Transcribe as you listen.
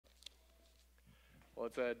Well,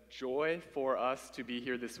 it's a joy for us to be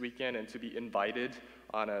here this weekend and to be invited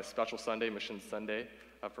on a special Sunday, Mission Sunday,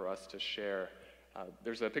 for us to share.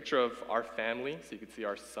 There's a picture of our family, so you can see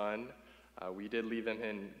our son. We did leave him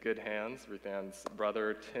in good hands, Ruth Ann's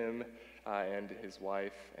brother, Tim, and his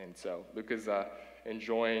wife. And so Luke is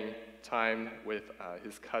enjoying time with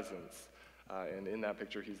his cousins. And in that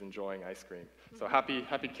picture, he's enjoying ice cream. So happy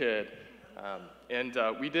kid. And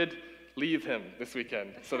we did leave him this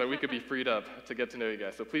weekend so that we could be freed up to get to know you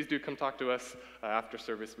guys. So please do come talk to us after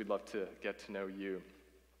service. We'd love to get to know you.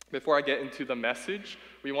 Before I get into the message,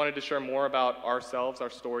 we wanted to share more about ourselves, our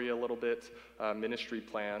story a little bit, ministry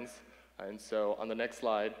plans. And so on the next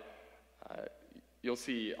slide, you'll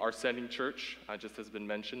see our sending church, just has been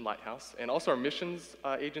mentioned, Lighthouse, and also our missions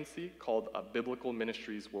agency called Biblical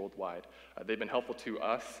Ministries Worldwide. They've been helpful to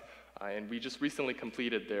us, and we just recently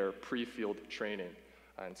completed their pre-field training.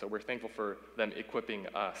 And so we're thankful for them equipping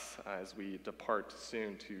us as we depart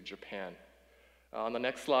soon to Japan. On the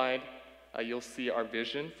next slide, you'll see our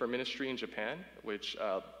vision for ministry in Japan, which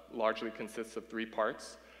largely consists of 3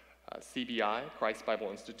 parts. CBI, Christ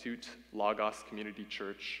Bible Institute, Logos Community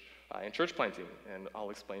Church, and church planting. And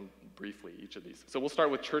I'll explain briefly each of these. So we'll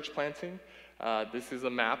start with church planting. This is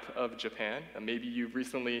a map of Japan. Maybe you've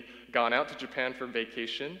recently gone out to Japan for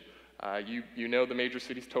vacation. You know the major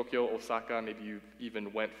cities, Tokyo, Osaka. Maybe you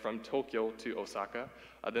even went from Tokyo to Osaka.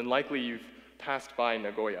 Then likely you've passed by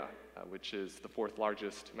Nagoya, which is the 4th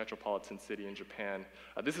largest metropolitan city in Japan.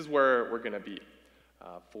 This is where we're going to be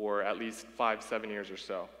for at least 5-7 years or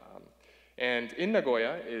so. And in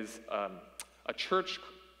Nagoya is a church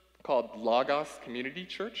called Logos Community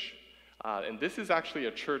Church. And this is actually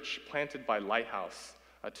a church planted by Lighthouse.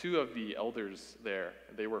 2 of the elders there,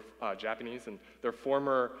 they were Japanese, and they're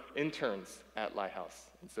former interns at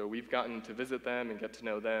Lighthouse. And so we've gotten to visit them and get to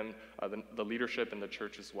know them, the leadership in the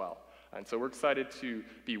church as well. And so we're excited to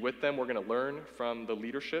be with them. We're going to learn from the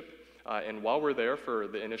leadership. And while we're there for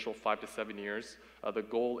the initial 5 to 7 years, the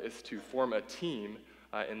goal is to form a team,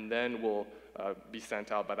 and then we'll be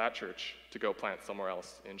sent out by that church to go plant somewhere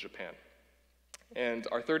else in Japan. And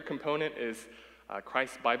our 3rd component is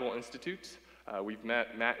Christ Bible Institute. We've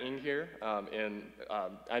met Matt Ng here, and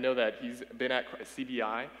I know that he's been at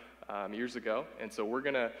CBI years ago, and so we're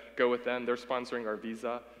going to go with them. They're sponsoring our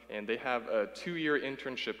visa, and they have a 2-year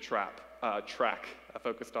internship track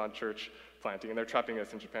focused on church planting, and they're trapping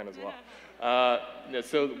us in Japan as well.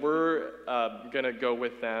 So we're going to go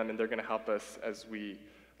with them, and they're going to help us as we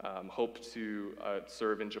hope to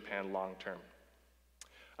serve in Japan long term.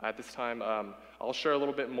 At this time, I'll share a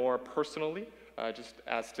little bit more personally, just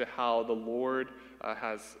as to how the Lord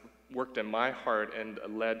has worked in my heart and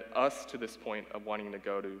led us to this point of wanting to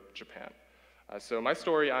go to Japan. So my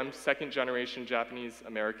story, I'm 2nd-generation Japanese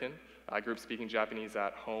American. I grew up speaking Japanese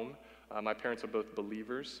at home. My parents are both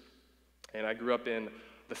believers, and I grew up in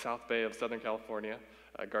the South Bay of Southern California,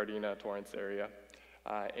 Gardena, Torrance area.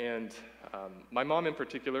 And my mom in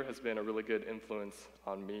particular has been a really good influence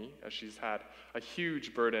on me, as she's had a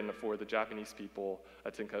huge burden for the Japanese people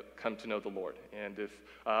to come to know the Lord. And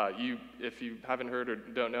if you haven't heard or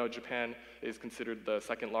don't know, Japan is considered the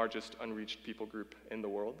 2nd largest unreached people group in the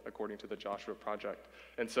world, according to the Joshua Project.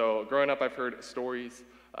 And so growing up, I've heard stories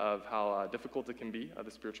of how difficult it can be, the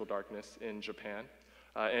spiritual darkness in Japan.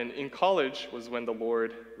 And in college was when the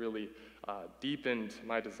Lord really deepened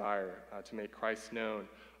my desire to make Christ known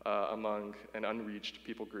among an unreached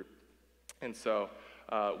people group. And so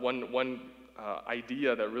one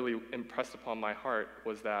idea that really impressed upon my heart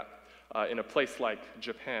was that in a place like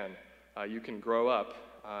Japan, you can grow up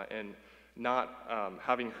and not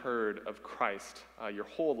having heard of Christ your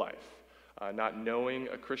whole life, not knowing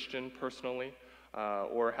a Christian personally,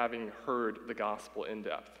 or having heard the gospel in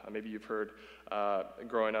depth. Maybe you've heard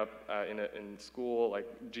growing up in school, like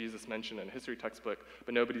Jesus mentioned in a history textbook,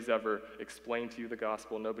 but nobody's ever explained to you the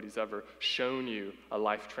gospel. Nobody's ever shown you a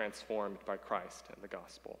life transformed by Christ and the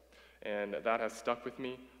gospel. And that has stuck with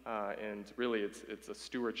me, and really it's a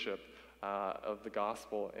stewardship of the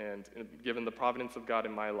gospel. And given the providence of God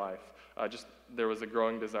in my life, there was a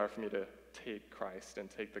growing desire for me to take Christ and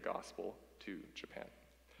take the gospel to Japan.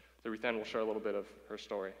 So Ruth Ann will share a little bit of her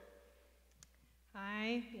story.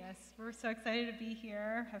 Hi, yes, we're so excited to be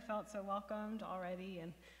here. I felt so welcomed already.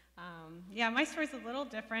 And my story's a little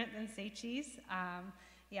different than Seichi's.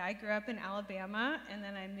 I grew up in Alabama, and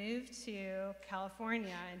then I moved to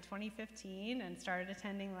California in 2015 and started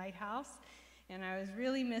attending Lighthouse. And I was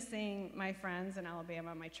really missing my friends in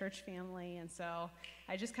Alabama, my church family, and so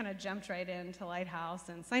I just kind of jumped right into Lighthouse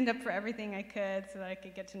and signed up for everything I could so that I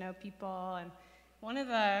could get to know people. And one of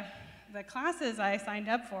the the classes I signed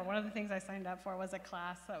up for, one of the things I signed up for was a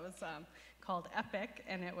class that was called EPIC,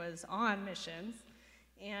 and it was on missions.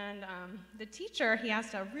 And the teacher, he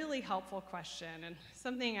asked a really helpful question, and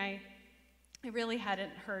something I really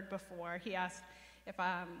hadn't heard before. He asked if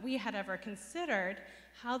we had ever considered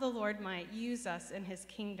how the Lord might use us in his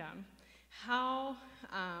kingdom. How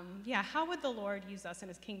would the Lord use us in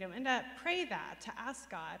his kingdom? And to pray that, to ask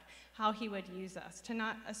God how he would use us, to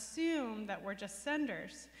not assume that we're just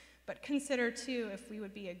senders, but consider too if we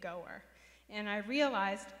would be a goer. And I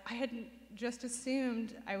realized I had just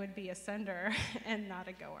assumed I would be a sender and not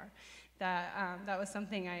a goer. That was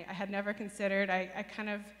something I had never considered. I kind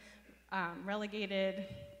of relegated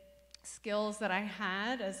skills that I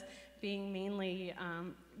had as being mainly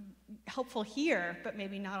helpful here, but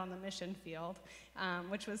maybe not on the mission field,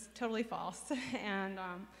 which was totally false. And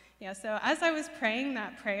so as I was praying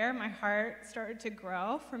that prayer, my heart started to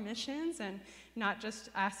grow for missions, and not just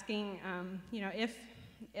asking,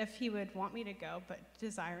 if he would want me to go, but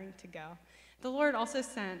desiring to go. The Lord also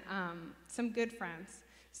sent some good friends.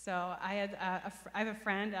 So I have a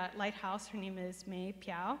friend at Lighthouse. Her name is May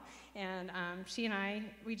Piao, and she and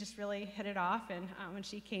we just really hit it off. And when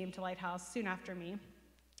she came to Lighthouse soon after me,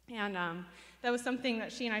 and that was something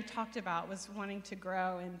that she and I talked about, was wanting to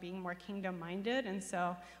grow and being more kingdom-minded. And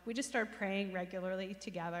so we just started praying regularly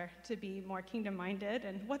together to be more kingdom-minded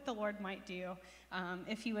and what the Lord might do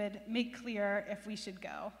if he would make clear if we should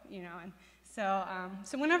go, And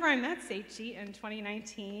so whenever I met Seichi in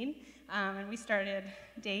 2019, and we started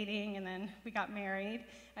dating, and then we got married,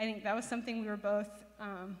 I think that was something we were both,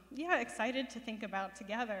 excited to think about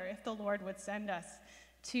together, if the Lord would send us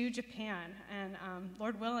to Japan. And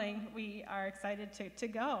Lord willing, we are excited to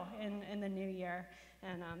go in the new year.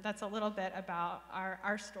 And that's a little bit about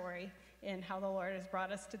our story and how the Lord has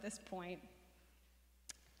brought us to this point.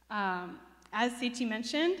 As Seichi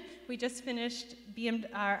mentioned, we just finished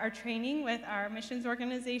our training with our missions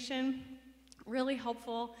organization. Really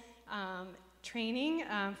helpful training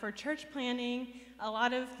for church planning. A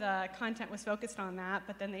lot of the content was focused on that,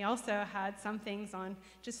 but then they also had some things on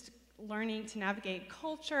just learning to navigate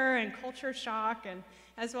culture and culture shock, and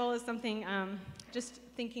as well as something just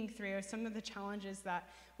thinking through some of the challenges that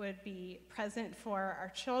would be present for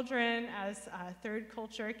our children as third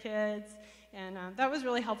culture kids. And that was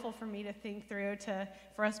really helpful for me to think through,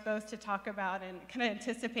 for us both to talk about and kind of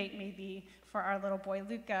anticipate maybe for our little boy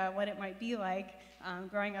Luca what it might be like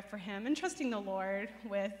growing up for him and trusting the Lord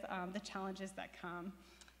with the challenges that come.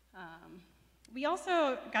 We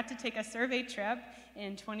also got to take a survey trip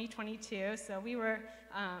in 2022, so we were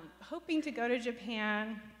hoping to go to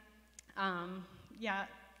Japan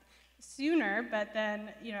sooner, but then,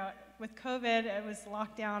 with COVID, it was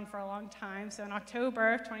locked down for a long time. So in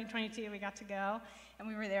October of 2022, we got to go, and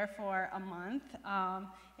we were there for a month.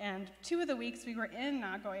 And 2 of the weeks we were in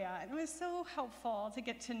Nagoya, and it was so helpful to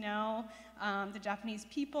get to know the Japanese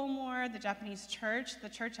people more, the Japanese church, the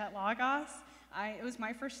church at Lagos. It was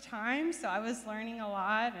my first time, so I was learning a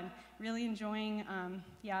lot and really enjoying,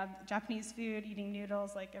 Japanese food, eating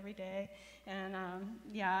noodles like every day. And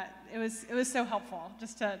it was so helpful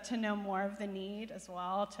just to know more of the need as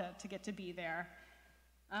well, to get to be there.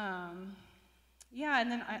 And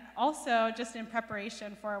then I also, just in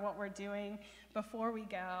preparation for what we're doing before we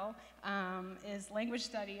go, is language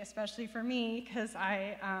study, especially for me, because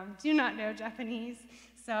I do not know Japanese.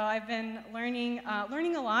 So I've been learning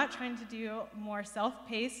a lot, trying to do more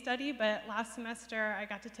self-paced study, but last semester I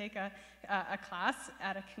got to take a class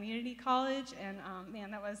at a community college, and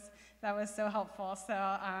that was so helpful.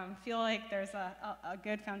 So feel like there's a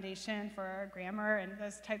good foundation for grammar and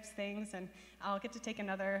those types of things, and I'll get to take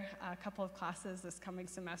another couple of classes this coming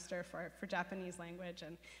semester for Japanese language,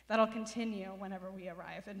 and that'll continue whenever we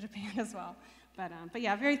arrive in Japan as well. But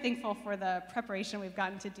yeah, very thankful for the preparation we've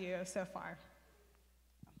gotten to do so far.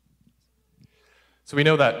 So we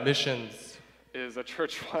know that missions is a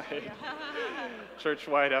church-wide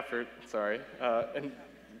effort, and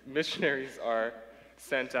missionaries are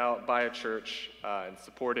sent out by a church and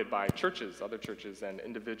supported by churches, other churches, and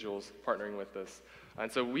individuals partnering with us. And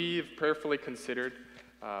so we've prayerfully considered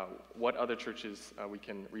what other churches we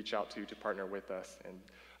can reach out to partner with us. And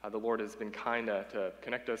the Lord has been kind to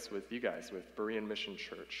connect us with you guys, with Berean Mission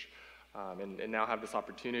Church. And now have this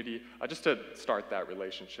opportunity just to start that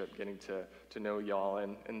relationship, getting to know y'all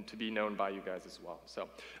and to be known by you guys as well. So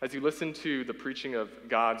as you listen to the preaching of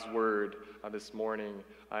God's word this morning,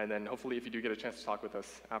 and then hopefully if you do get a chance to talk with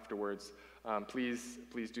us afterwards, please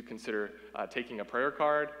do consider taking a prayer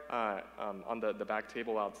card on the back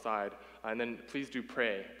table outside, and then please do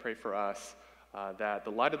pray for us that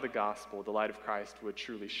the light of the gospel, the light of Christ, would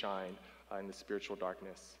truly shine in the spiritual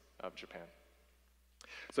darkness of Japan.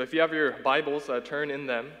 So if you have your Bibles, turn in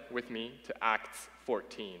them with me to Acts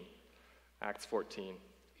 14. Acts 14.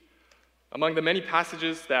 Among the many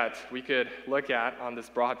passages that we could look at on this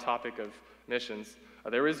broad topic of missions,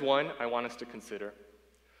 there is one I want us to consider.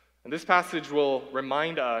 And this passage will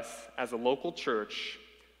remind us as a local church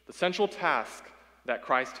the central task that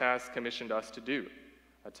Christ has commissioned us to do,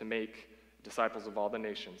 to make disciples of all the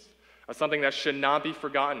nations. Something that should not be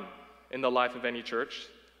forgotten in the life of any church,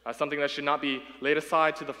 something that should not be laid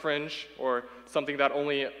aside to the fringe, or something that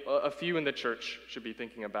only a few in the church should be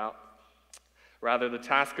thinking about. Rather, the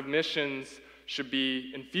task of missions should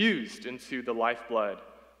be infused into the lifeblood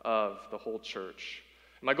of the whole church.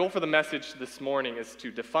 My goal for the message this morning is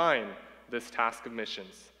to define this task of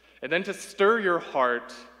missions, and then to stir your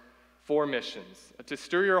heart for missions, to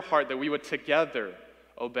stir your heart that we would together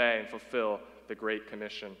obey and fulfill the Great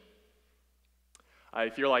Commission.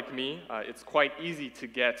 If you're like me, it's quite easy to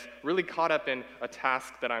get really caught up in a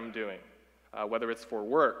task that I'm doing, whether it's for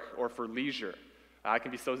work or for leisure. I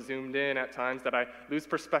can be so zoomed in at times that I lose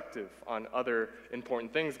perspective on other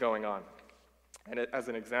important things going on. And as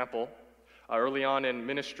an example, early on in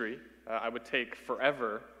ministry, I would take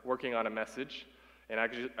forever working on a message, and I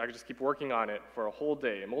could just keep working on it for a whole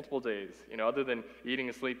day, multiple days. Other than eating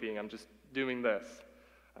and sleeping, I'm just doing this.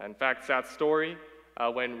 In fact, sad story,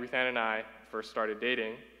 when Ruth Ann and I first started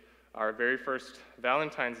dating, our very first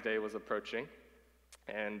Valentine's Day was approaching,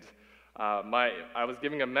 and I was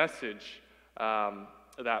giving a message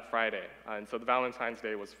that Friday, and so the Valentine's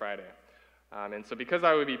Day was Friday. And so because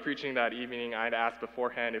I would be preaching that evening, I'd asked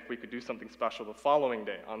beforehand if we could do something special the following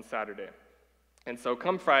day, on Saturday. And so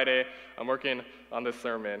come Friday, I'm working on this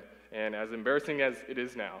sermon, and as embarrassing as it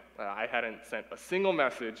is now, I hadn't sent a single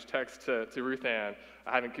message, text to Ruth Ann.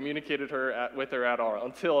 I hadn't communicated with her at all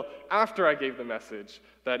until after I gave the message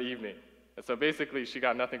that evening. And so basically, she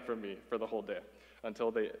got nothing from me for the whole day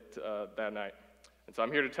until that night. And so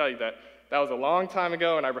I'm here to tell you that was a long time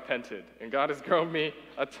ago, and I repented. And God has grown me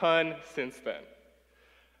a ton since then.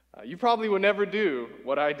 You probably would never do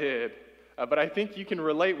what I did, but I think you can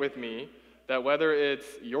relate with me that whether it's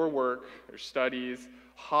your work or studies,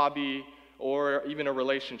 hobby, or even a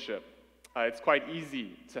relationship, it's quite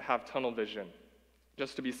easy to have tunnel vision,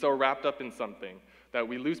 just to be so wrapped up in something that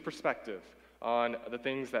we lose perspective on the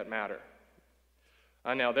things that matter.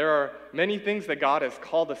 Now, there are many things that God has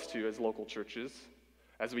called us to as local churches.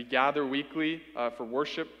 As we gather weekly for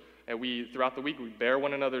worship, and throughout the week, we bear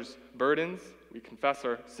one another's burdens, we confess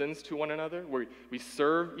our sins to one another, we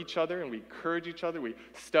serve each other, and we encourage each other, we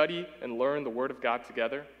study and learn the Word of God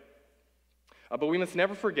together. But we must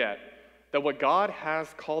never forget that what God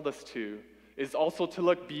has called us to is also to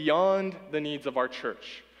look beyond the needs of our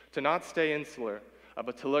church, to not stay insular,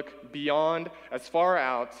 but to look beyond, as far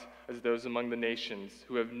out as those among the nations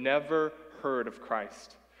who have never heard of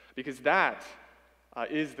Christ. Because that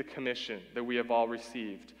is the commission that we have all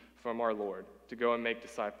received from our Lord, to go and make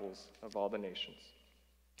disciples of all the nations.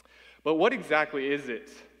 But what exactly is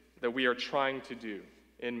it that we are trying to do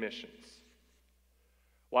in missions?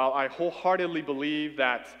 While I wholeheartedly believe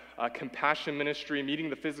that compassion ministry, meeting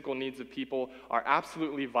the physical needs of people, are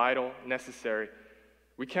absolutely vital, necessary,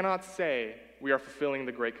 we cannot say we are fulfilling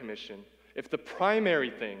the Great Commission if the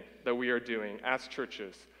primary thing that we are doing as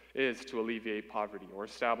churches is to alleviate poverty or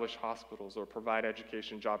establish hospitals or provide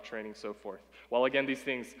education, job training, so forth. While again, these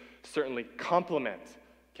things certainly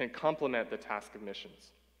can complement the task of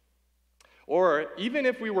missions. Or even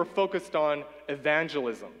if we were focused on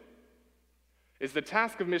evangelism, is the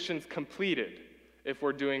task of missions completed if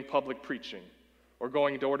we're doing public preaching or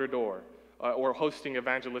going door to door or hosting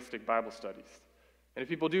evangelistic Bible studies? And if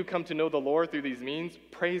people do come to know the Lord through these means,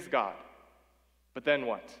 praise God. But then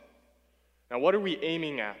what? Now, what are we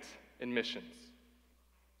aiming at in missions?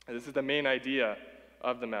 And this is the main idea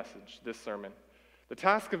of the message, this sermon. The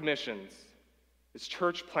task of missions is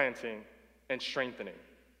church planting and strengthening.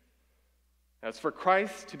 Now, it's for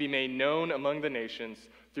Christ to be made known among the nations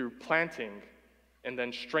through planting and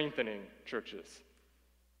then strengthening churches.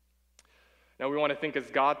 Now, we want to think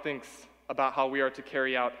as God thinks about how we are to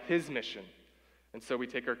carry out His mission. And so we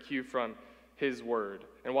take our cue from His Word.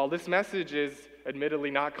 And while this message is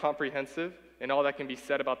admittedly not comprehensive in all that can be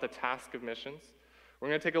said about the task of missions, we're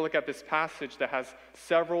going to take a look at this passage that has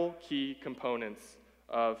several key components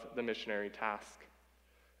of the missionary task.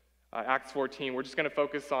 Acts 14, we're just going to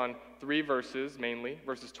focus on 3 verses mainly,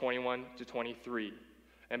 verses 21 to 23.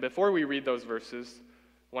 And before we read those verses,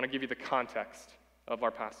 I want to give you the context of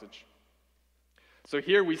our passage. So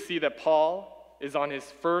here we see that Paul is on his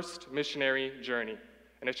first missionary journey.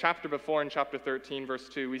 In a chapter before, in chapter 13, verse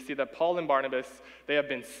 2, we see that Paul and Barnabas, they have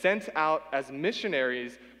been sent out as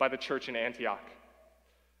missionaries by the church in Antioch.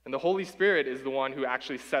 And the Holy Spirit is the one who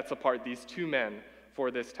actually sets apart these two men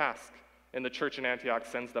for this task, and the church in Antioch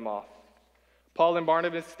sends them off. Paul and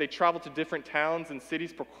Barnabas, they travel to different towns and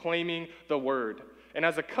cities proclaiming the word. And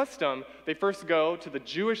as a custom, they first go to the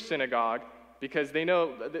Jewish synagogue because they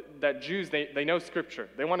know that Jews, they know Scripture.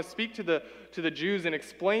 They want to speak to the Jews and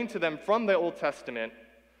explain to them from the Old Testament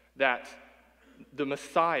that the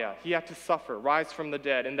Messiah, he had to suffer, rise from the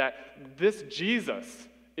dead, and that this Jesus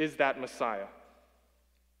is that Messiah.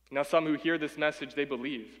 Now, some who hear this message, they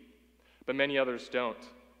believe, but many others don't.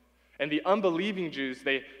 And the unbelieving Jews,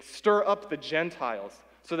 they stir up the Gentiles,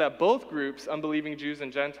 so that both groups, unbelieving Jews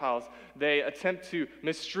and Gentiles, they attempt to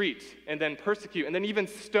mistreat and then persecute and then even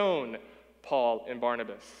stone Paul and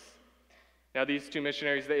Barnabas. Now, these two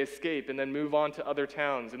missionaries, they escape and then move on to other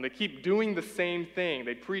towns, and they keep doing the same thing.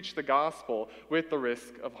 They preach the gospel with the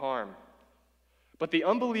risk of harm. But the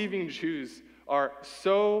unbelieving Jews are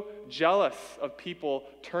so jealous of people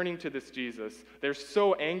turning to this Jesus. They're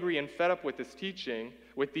so angry and fed up with this teaching,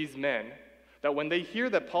 with these men, that when they hear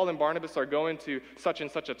that Paul and Barnabas are going to such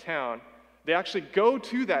and such a town, they actually go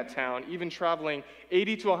to that town, even traveling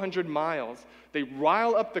 80 to 100 miles. They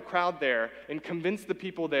rile up the crowd there and convince the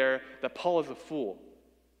people there that Paul is a fool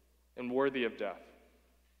and worthy of death.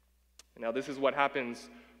 Now, this is what happens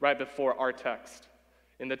right before our text.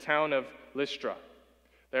 In the town of Lystra,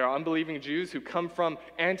 there are unbelieving Jews who come from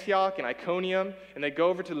Antioch and Iconium, and they go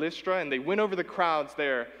over to Lystra, and they win over the crowds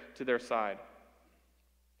there to their side.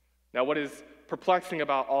 Now, what is perplexing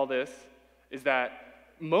about all this is that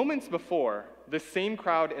moments before, the same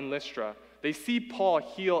crowd in Lystra, they see Paul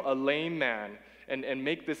heal a lame man and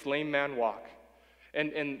make this lame man walk.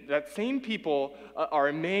 And that same people are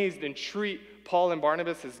amazed and treat Paul and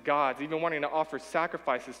Barnabas as gods, even wanting to offer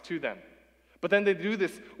sacrifices to them. But then they do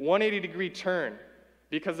this 180-degree turn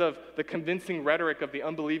because of the convincing rhetoric of the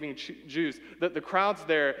unbelieving Jews. The crowds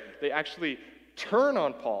there, they actually turn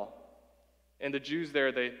on Paul. And the Jews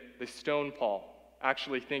there, they stone Paul,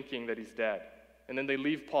 actually thinking that he's dead. And then they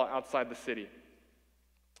leave Paul outside the city.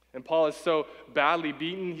 And Paul is so badly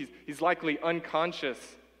beaten, he's likely unconscious.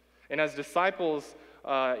 And as disciples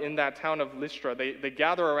in that town of Lystra, they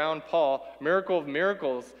gather around Paul. Miracle of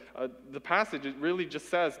miracles, the passage, it really just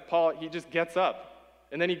says Paul, he just gets up.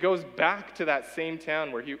 And then he goes back to that same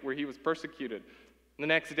town where he was persecuted. And the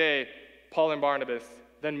next day, Paul and Barnabas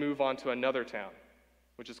then move on to another town,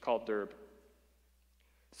 which is called Derbe.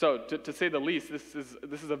 So, to say the least, this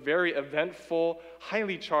is a very eventful,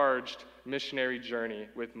 highly charged missionary journey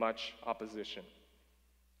with much opposition.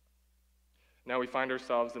 Now we find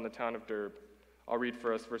ourselves in the town of Derbe. I'll read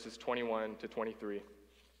for us verses 21 to 23.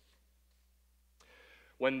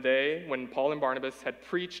 When Paul and Barnabas had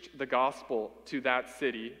preached the gospel to that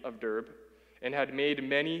city of Derbe and had made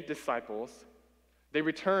many disciples, they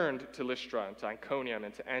returned to Lystra and to Iconium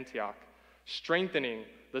and to Antioch, strengthening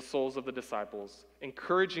the souls of the disciples,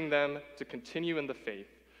 encouraging them to continue in the faith,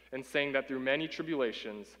 and saying that through many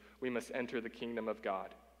tribulations we must enter the kingdom of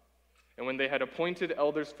God. And when they had appointed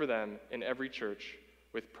elders for them in every church,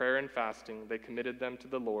 with prayer and fasting, they committed them to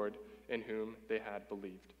the Lord in whom they had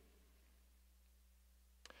believed.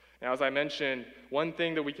 Now, as I mentioned, one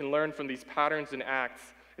thing that we can learn from these patterns in Acts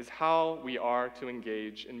is how we are to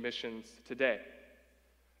engage in missions today.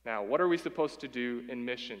 Now, what are we supposed to do in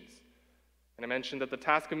missions? And I mentioned that the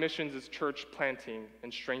task of missions is church planting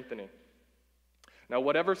and strengthening. Now,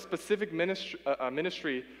 whatever specific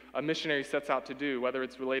ministry a missionary sets out to do, whether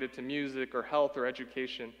it's related to music or health or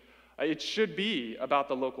education, it should be about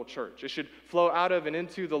the local church. It should flow out of and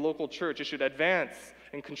into the local church. It should advance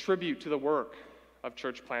and contribute to the work of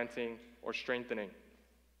church planting or strengthening.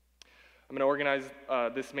 I'm going to organize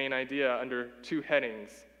this main idea under two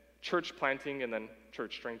headings: church planting and then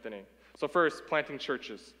church strengthening. So first, planting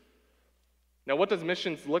churches. Now, what does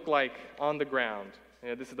missions look like on the ground?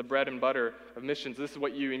 This is the bread and butter of missions. This is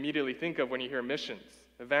what you immediately think of when you hear missions: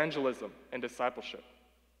 evangelism and discipleship.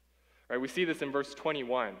 Right? We see this in verse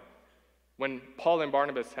 21, when Paul and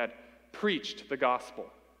Barnabas had preached the gospel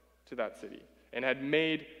to that city and had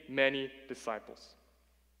made many disciples.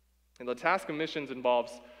 And the task of missions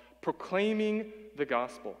involves proclaiming the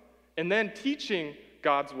gospel and then teaching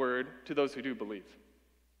God's word to those who do believe.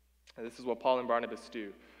 And this is what Paul and Barnabas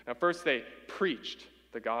do. Now, first, they preached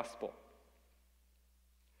the gospel.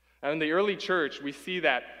 And in the early church, we see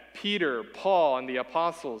that Peter, Paul, and the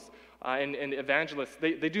apostles and evangelists,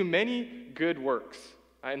 they do many good works.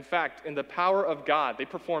 In fact, in the power of God, they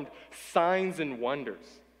performed signs and wonders.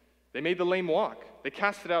 They made the lame walk. They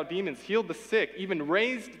casted out demons, healed the sick, even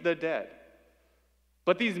raised the dead.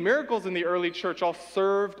 But these miracles in the early church all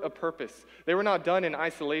served a purpose. They were not done in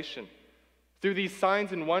isolation. Through these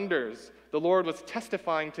signs and wonders, the Lord was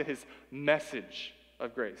testifying to his message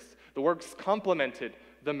of grace. The works complemented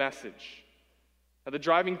the message. Now, the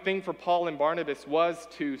driving thing for Paul and Barnabas was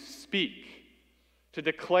to speak, to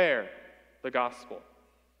declare the gospel.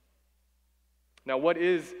 Now, what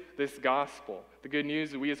is this gospel? The good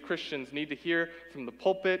news that we as Christians need to hear from the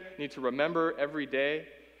pulpit, need to remember every day.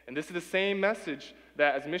 And this is the same message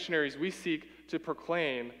that as missionaries we seek to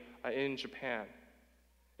proclaim in Japan.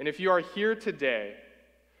 And if you are here today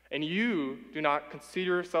and you do not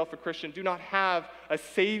consider yourself a Christian, do not have a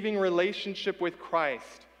saving relationship with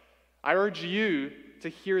Christ, I urge you to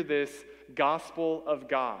hear this gospel of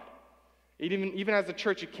God. Even as a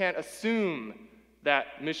church, you can't assume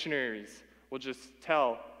that missionaries will just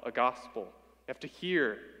tell a gospel. You have to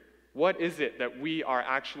hear, what is it that we are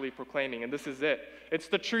actually proclaiming? And this is it. It's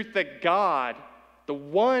the truth that God, the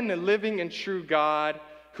one living and true God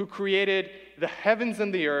who created the heavens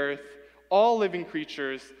and the earth, all living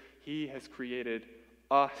creatures, he has created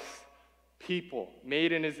us, people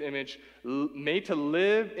made in his image, made to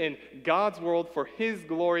live in God's world for his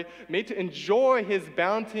glory, made to enjoy his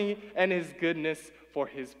bounty and his goodness for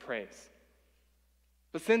his praise.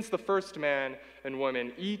 But since the first man and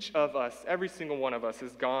woman, each of us, every single one of us,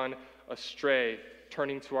 has gone astray,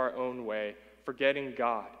 turning to our own way, forgetting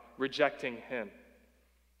God, rejecting him.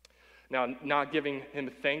 Now, not giving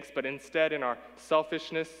him thanks, but instead in our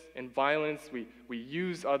selfishness and violence, we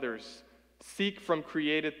use others, seek from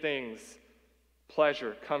created things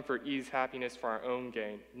pleasure, comfort, ease, happiness for our own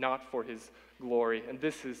gain, not for his glory. And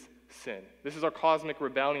this is sin. This is our cosmic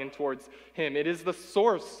rebellion towards him. It is the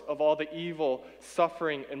source of all the evil,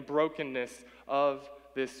 suffering, and brokenness of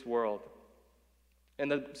this world.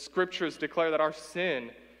 And the scriptures declare that our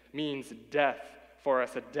sin means death for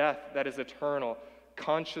us, a death that is eternal,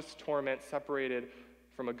 conscious torment separated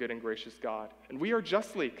from a good and gracious God. And we are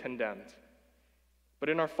justly condemned. But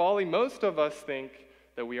in our folly, most of us think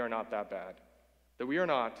that we are not that bad, that we are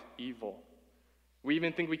not evil. We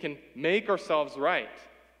even think we can make ourselves right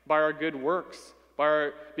by our good works, by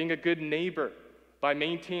our being a good neighbor, by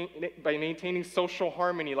maintaining social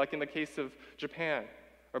harmony, like in the case of Japan,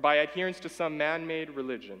 or by adherence to some man-made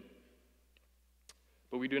religion.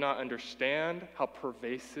 But we do not understand how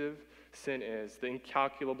pervasive sin is, the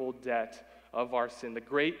incalculable debt of our sin, the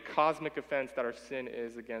great cosmic offense that our sin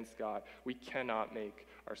is against God. We cannot make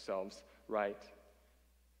ourselves right.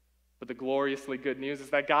 But the gloriously good news is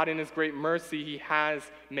that God, in his great mercy, he has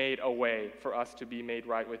made a way for us to be made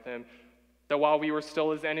right with him. That while we were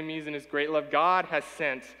still his enemies in his great love, God has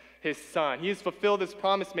sent his Son. He has fulfilled his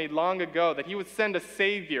promise made long ago that he would send a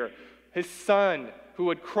Savior, his Son, who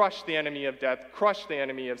would crush the enemy of death, crush the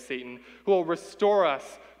enemy of Satan, who will restore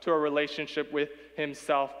us to a relationship with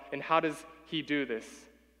himself. And how does he do this?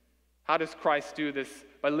 How does Christ do this?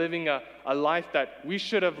 By living a life that we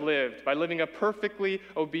should have lived, by living a perfectly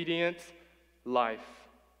obedient life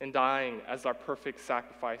and dying as our perfect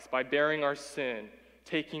sacrifice, by bearing our sin,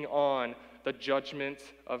 taking on the judgment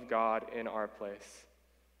of God in our place.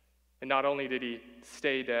 And not only did he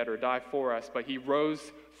stay dead or die for us, but he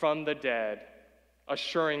rose from the dead,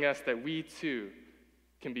 assuring us that we too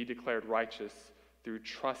can be declared righteous through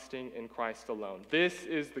trusting in Christ alone. This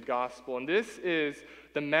is the gospel, and this is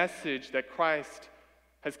the message that Christ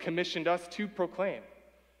has commissioned us to proclaim.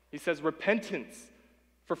 He says repentance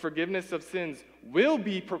for forgiveness of sins will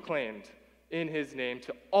be proclaimed in his name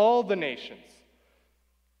to all the nations.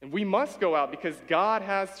 And we must go out because God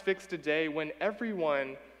has fixed a day when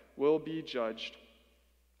everyone will be judged.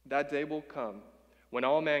 That day will come when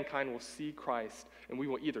all mankind will see Christ, and we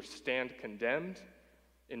will either stand condemned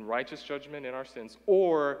in righteous judgment in our sins,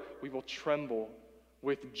 or we will tremble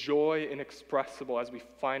with joy inexpressible as we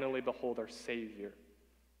finally behold our Savior.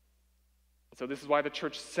 And so this is why the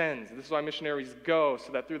church sends. This is why missionaries go,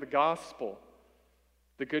 so that through the gospel,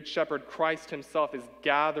 the Good Shepherd, Christ himself, is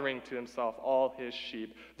gathering to himself all his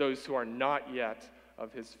sheep, those who are not yet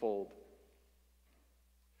of his fold.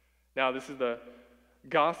 Now, this is the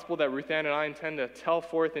gospel that Ruth Ann and I intend to tell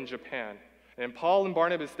forth in Japan. And Paul and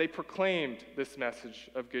Barnabas, they proclaimed this message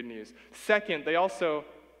of good news. Second, they also,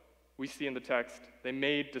 we see in the text, they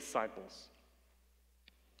made disciples.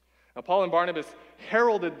 Now, Paul and Barnabas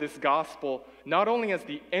heralded this gospel not only as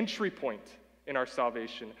the entry point in our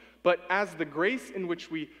salvation, but as the grace in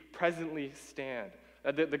which we presently stand.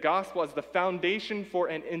 The gospel as the foundation for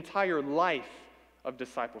an entire life of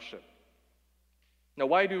discipleship. Now,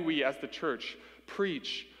 why do we as the church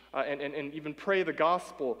preach and even pray the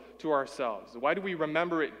gospel to ourselves? Why do we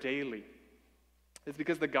remember it daily? It's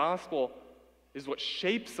because the gospel is what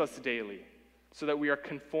shapes us daily. so that we are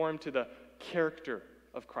conformed to the character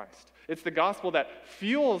of Christ. It's the gospel that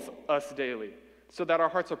fuels us daily so that our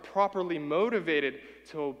hearts are properly motivated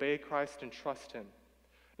to obey Christ and trust him.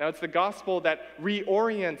 Now, it's the gospel that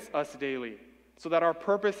reorients us daily so that our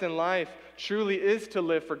purpose in life truly is to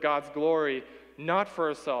live for God's glory, not for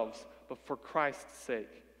ourselves, but for Christ's sake.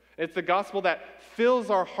 It's the gospel that fills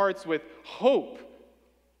our hearts with hope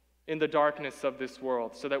in the darkness of this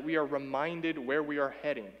world so that we are reminded where we are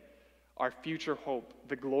heading, our future hope,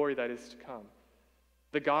 the glory that is to come.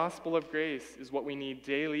 The gospel of grace is what we need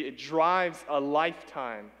daily. It drives a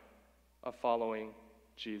lifetime of following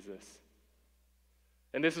Jesus.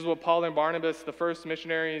 And this is what Paul and Barnabas, the first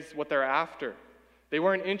missionaries, what they're after. They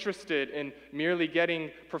weren't interested in merely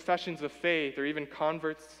getting professions of faith or even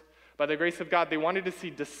converts. By the grace of God, they wanted to see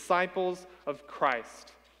disciples of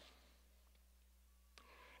Christ.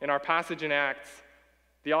 In our passage in Acts,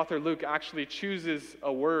 the author Luke actually chooses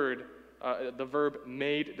a word, the verb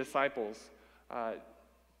made disciples.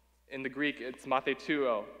 In the Greek, it's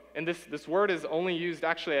mathetuo. And this word is only used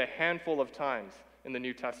actually a handful of times in the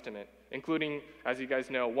New Testament, including, as you guys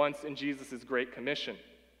know, once in Jesus' Great Commission.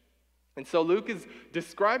 And so Luke is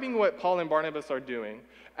describing what Paul and Barnabas are doing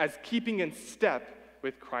as keeping in step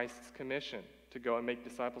with Christ's commission to go and make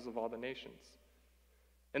disciples of all the nations.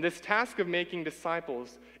 And this task of making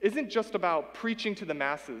disciples isn't just about preaching to the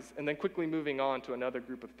masses and then quickly moving on to another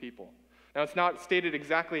group of people. Now, it's not stated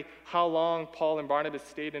exactly how long Paul and Barnabas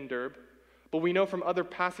stayed in Derbe, but we know from other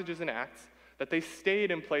passages in Acts that they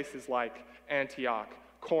stayed in places like Antioch,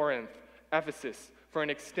 Corinth, Ephesus for an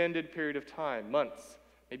extended period of time, months,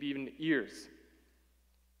 maybe even years.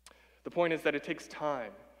 The point is that it takes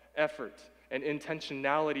time, effort, and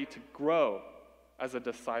intentionality to grow as a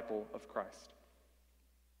disciple of Christ.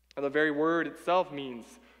 And the very word itself means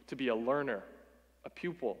to be a learner, a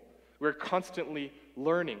pupil. We're constantly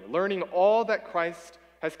learning all that Christ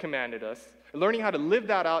has commanded us, learning how to live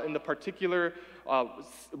that out in the particular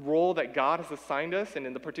role that God has assigned us and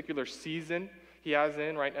in the particular season he has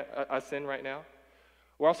us in right now.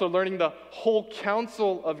 We're also learning the whole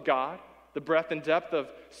counsel of God, the breadth and depth of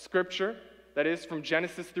Scripture, that is from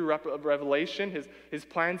Genesis through Revelation, his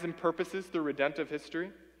plans and purposes through redemptive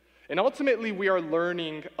history. And ultimately, we are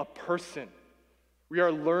learning a person. We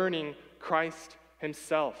are learning Christ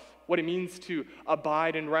himself, what it means to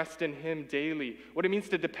abide and rest in him daily, what it means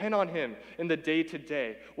to depend on him in the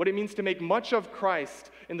day-to-day, what it means to make much of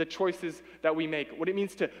Christ in the choices that we make, what it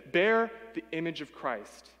means to bear the image of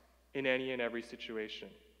Christ in any and every situation.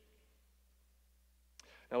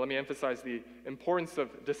 Now, let me emphasize the importance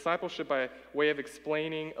of discipleship by way of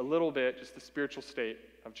explaining a little bit just the spiritual state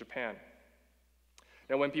of Japan.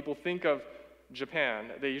 Now, when people think of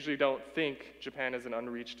Japan, they usually don't think Japan as an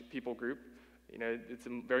unreached people group. You know, it's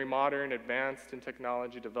very modern, advanced in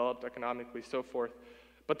technology, developed economically, so forth.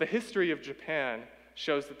 But the history of Japan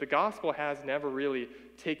shows that the gospel has never really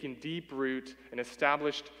taken deep root and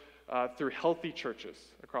established through healthy churches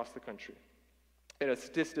across the country. And a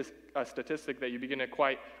statistic that you begin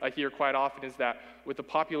to hear quite often is that with a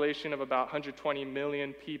population of about 120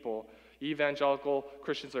 million people, evangelical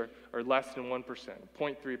Christians are less than 1%,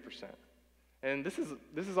 0.3%. And this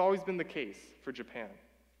has always been the case for Japan.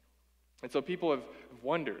 And so people have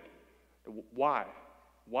wondered, why?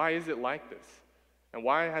 Why is it like this? And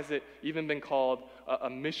why has it even been called a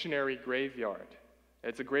missionary graveyard?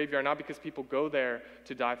 It's a graveyard not because people go there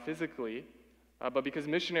to die physically, but because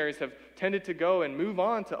missionaries have tended to go and move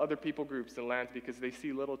on to other people groups and lands because they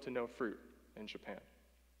see little to no fruit in Japan.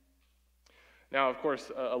 Now, of course,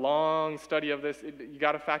 a long study of this, you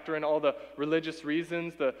got to factor in all the religious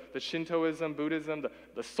reasons, the Shintoism, Buddhism,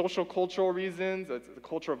 the social cultural reasons, the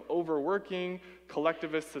culture of overworking,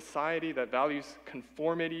 collectivist society that values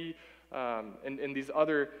conformity, and these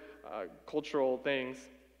other cultural things.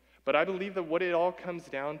 But I believe that what it all comes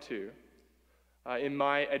down to, in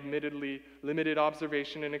my admittedly limited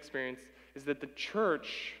observation and experience, is that the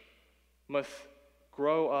church must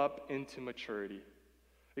grow up into maturity.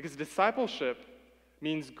 Because discipleship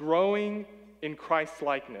means growing in Christ's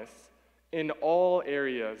likeness in all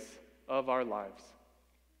areas of our lives.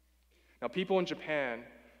 Now, people in Japan,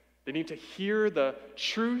 they need to hear the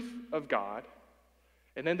truth of God,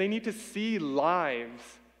 and then they need to see lives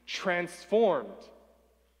transformed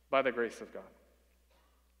by the grace of God.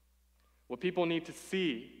 What people need to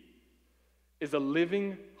see is a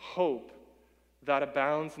living hope that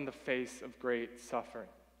abounds in the face of great suffering.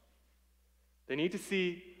 They need to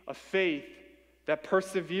see a faith that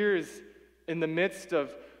perseveres in the midst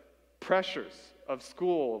of pressures of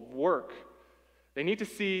school, of work. They need to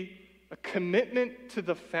see a commitment to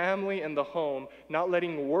the family and the home, not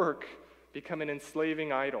letting work become an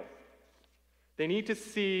enslaving idol. They need to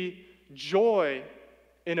see joy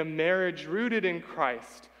in a marriage rooted in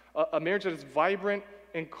Christ, a marriage that is vibrant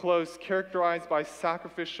and close, characterized by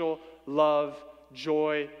sacrificial love,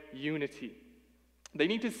 joy, unity. They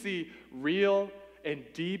need to see real and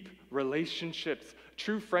deep relationships,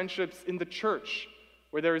 true friendships in the church,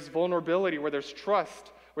 where there is vulnerability, where there's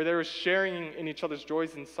trust, where there is sharing in each other's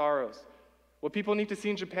joys and sorrows. What people need to see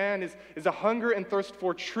in Japan is a hunger and thirst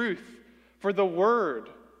for truth, for the Word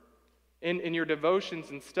in your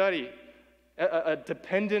devotions and study, a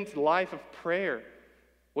dependent life of prayer.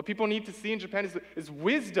 What people need to see in Japan is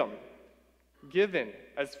wisdom given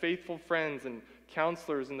as faithful friends and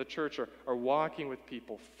counselors in the church are walking with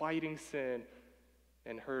people, fighting sin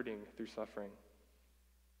and hurting through suffering.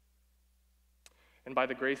 And by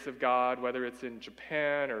the grace of God, whether it's in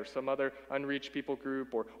Japan or some other unreached people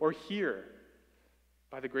group or here,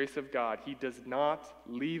 by the grace of God, He does not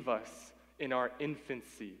leave us in our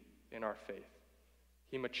infancy in our faith.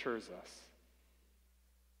 He matures us.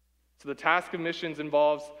 So the task of missions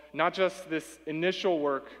involves not just this initial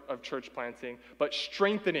work of church planting, but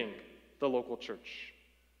strengthening the local church.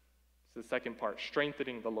 It's the second part,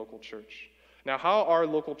 strengthening the local church. Now, how are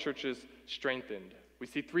local churches strengthened? We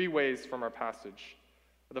see three ways from our passage.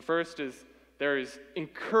 The first is there is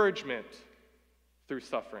encouragement through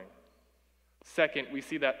suffering. Second, we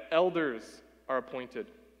see that elders are appointed.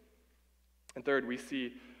 And third, we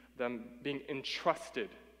see them being entrusted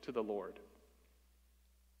to the Lord.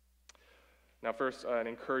 Now, first, an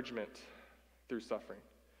encouragement through suffering.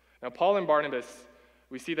 Now, Paul and Barnabas,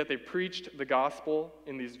 we see that they preached the gospel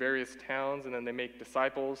in these various towns, and then they make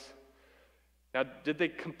disciples. Now, did they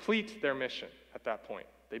complete their mission at that point?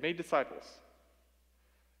 They made disciples.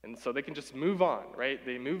 And so they can just move on, right?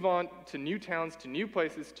 They move on to new towns, to new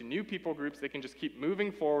places, to new people groups. They can just keep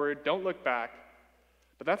moving forward, don't look back.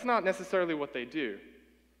 But that's not necessarily what they do.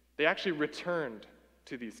 They actually returned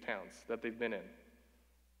to these towns that they've been in.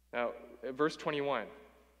 Now, verse 21,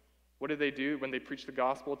 what did they do when they preached the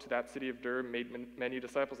gospel to that city of Derbe, made many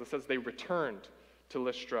disciples? It says they returned to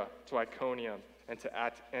Lystra, to Iconium, and to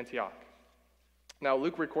Antioch. Now,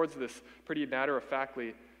 Luke records this pretty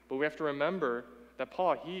matter-of-factly, but we have to remember that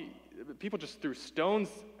Paul, people just threw stones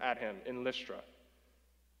at him in Lystra.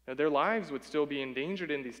 Now, their lives would still be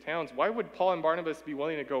endangered in these towns. Why would Paul and Barnabas be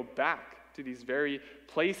willing to go back to these very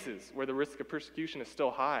places where the risk of persecution is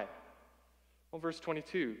still high? Well, verse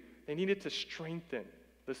 22, they needed to strengthen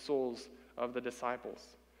the souls of the disciples.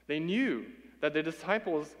 They knew that the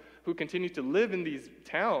disciples who continued to live in these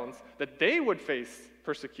towns, that they would face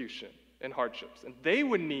persecution and hardships, and they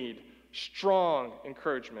would need strong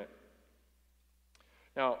encouragement.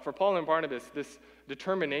 Now, for Paul and Barnabas, this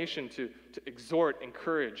determination to exhort,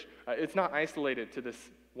 encourage, it's not isolated to this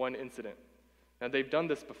one incident. Now, they've done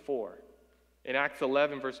this before. In Acts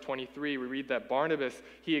 11, verse 23, we read that Barnabas,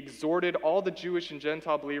 he exhorted all the Jewish and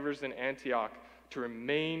Gentile believers in Antioch to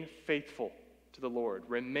remain faithful to the Lord.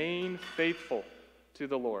 Remain faithful to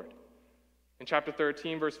the Lord. In chapter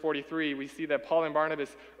 13, verse 43, we see that Paul and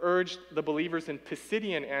Barnabas urged the believers in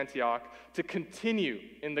Pisidian Antioch to continue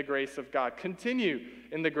in the grace of God. Continue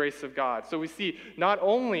in the grace of God. So we see not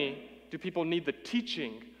only do people need the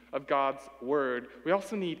teaching of God's word, we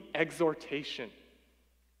also need exhortation.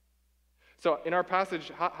 So in our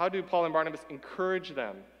passage, how do Paul and Barnabas encourage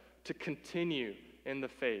them to continue in the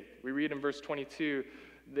faith? We read in verse 22,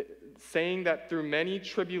 saying that through many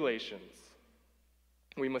tribulations,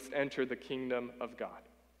 we must enter the kingdom of God.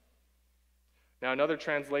 Now, another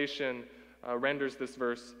translation renders this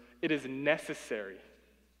verse, it is necessary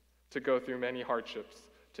to go through many hardships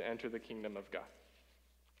to enter the kingdom of God.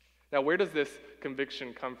 Now, where does this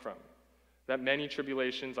conviction come from? That many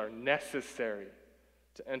tribulations are necessary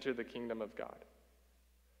to enter the kingdom of God.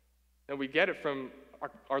 And we get it from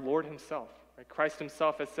our Lord himself. Right? Christ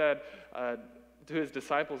himself has said to his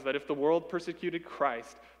disciples that if the world persecuted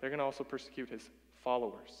Christ, they're going to also persecute his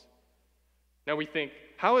followers. Now we think,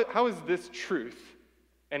 how is this truth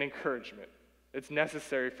an encouragement? It's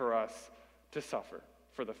necessary for us to suffer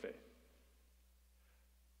for the faith.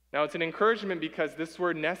 Now it's an encouragement because this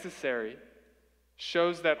word necessary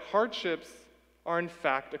shows that hardships are in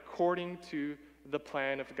fact according to the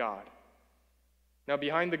plan of God. Now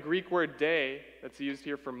behind the Greek word "dei" that's used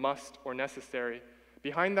here for must or necessary,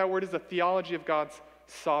 behind that word is a theology of God's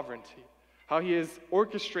sovereignty, how he is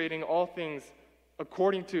orchestrating all things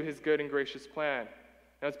according to his good and gracious plan.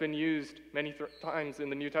 Now it's been used many times in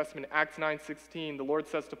the New Testament. Acts 9:16, the Lord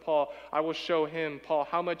says to Paul, I will show him, Paul,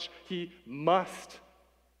 how much he must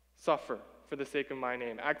suffer for the sake of my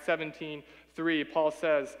name. Acts 17:3, Paul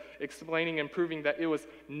says, explaining and proving that it was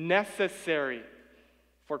necessary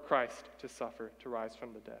for Christ to suffer, to rise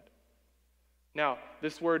from the dead. Now,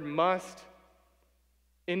 this word must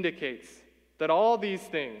indicates that all these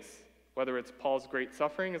things, whether it's Paul's great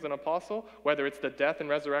suffering as an apostle, whether it's the death and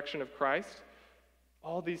resurrection of Christ,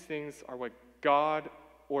 all these things are what God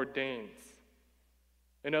ordains.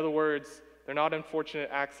 In other words, they're not unfortunate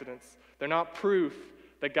accidents. They're not proof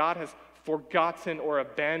that God has forgotten or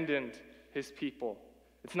abandoned his people.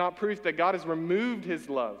 It's not proof that God has removed his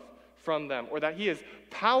love from them or that he is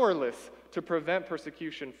powerless to prevent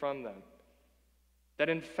persecution from them. That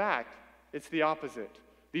in fact, it's the opposite.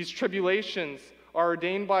 These tribulations are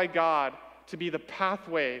ordained by God to be the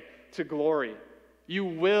pathway to glory. You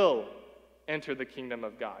will enter the kingdom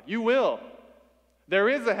of God. You will. There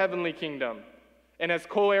is a heavenly kingdom. And as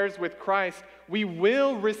co-heirs with Christ, we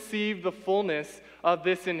will receive the fullness of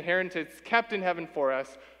this inheritance kept in heaven for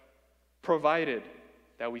us, provided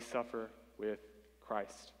that we suffer with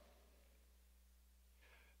Christ.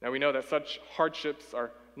 Now we know that such hardships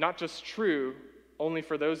are not just true only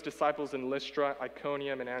for those disciples in Lystra,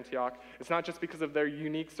 Iconium, and Antioch. It's not just because of their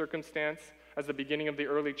unique circumstance as the beginning of the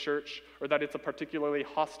early church, or that it's a particularly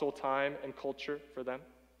hostile time and culture for them.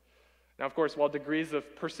 Now, of course, while degrees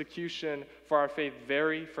of persecution for our faith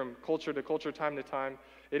vary from culture to culture, time to time,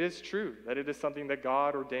 it is true that it is something that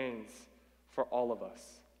God ordains for all of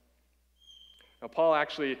us. Now, Paul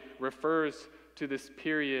actually refers to this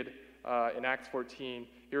period in Acts 14.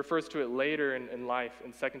 He refers to it later in life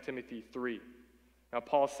in 2 Timothy 3. Now,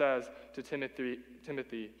 Paul says to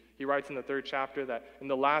Timothy, he writes in the 3rd chapter that in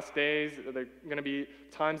the last days, there are going to be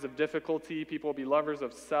times of difficulty. People will be lovers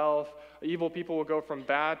of self. Evil people will go from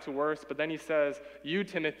bad to worse. But then he says, you,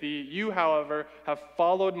 Timothy, you, however, have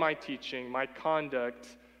followed my teaching, my conduct,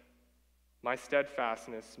 my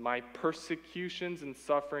steadfastness, my persecutions and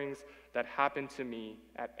sufferings that happened to me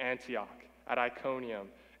at Antioch, at Iconium,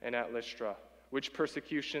 and at Lystra, which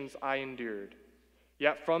persecutions I endured.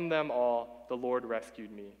 Yet from them all, the Lord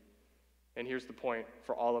rescued me. And here's the point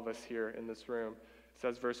for all of us here in this room. It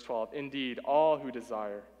says, verse 12, indeed, all who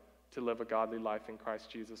desire to live a godly life in Christ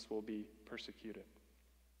Jesus will be persecuted.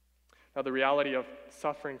 Now, the reality of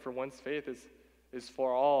suffering for one's faith is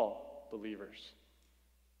for all believers.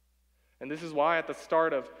 And this is why at the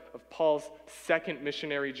start of Paul's second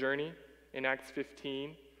missionary journey in Acts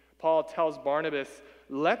 15, Paul tells Barnabas,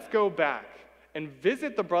 let's go back and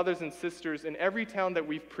visit the brothers and sisters in every town that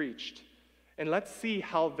we've preached, and let's see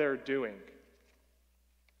how they're doing.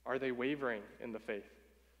 Are they wavering in the faith?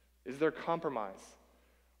 Is there compromise?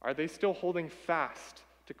 Are they still holding fast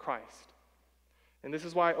to Christ? And this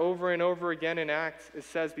is why over and over again in Acts, it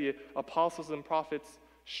says the apostles and prophets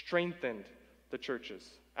strengthened the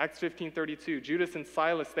churches. Acts 15:32, Judas and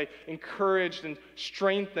Silas, they encouraged and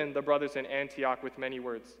strengthened the brothers in Antioch with many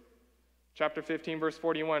words. Chapter 15, verse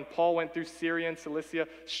 41, Paul went through Syria and Cilicia,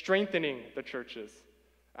 strengthening the churches.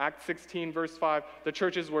 Acts 16, verse 5, the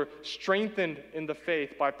churches were strengthened in the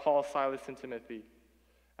faith by Paul, Silas, and Timothy.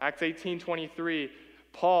 Acts 18:23,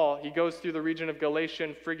 Paul, he goes through the region of Galatia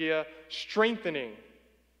and Phrygia, strengthening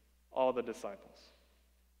all the disciples.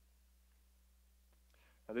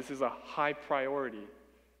 Now, this is a high priority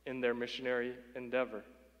in their missionary endeavor.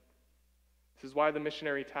 This is why the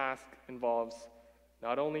missionary task involves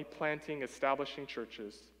not only planting, establishing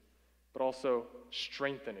churches, but also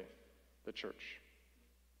strengthening the church.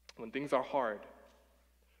 When things are hard,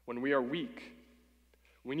 when we are weak,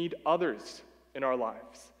 we need others in our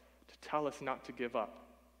lives to tell us not to give up,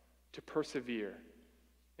 to persevere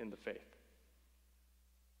in the faith.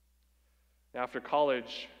 Now, after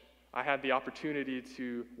college, I had the opportunity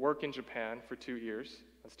to work in Japan for 2 years.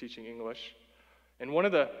 I was teaching English. And one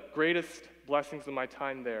of the greatest blessings of my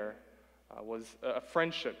time there was a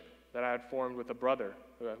friendship that I had formed with a brother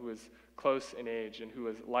who was close in age and who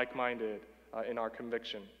was like-minded in our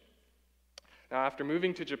conviction. Now, after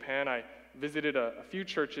moving to Japan, I visited a few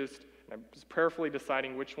churches, and I was prayerfully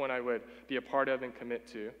deciding which one I would be a part of and commit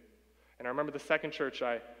to. And I remember the second church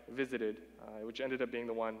I visited, which ended up being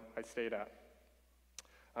the one I stayed at.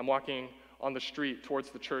 I'm walking on the street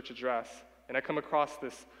towards the church address, and I come across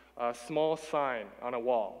this small sign on a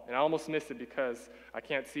wall. And I almost miss it because I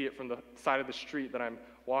can't see it from the side of the street that I'm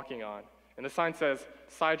walking on. And the sign says,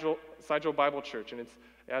 Sidral Bible Church, and it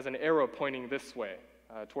has an arrow pointing this way,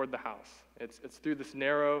 toward the house. It's through this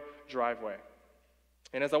narrow driveway.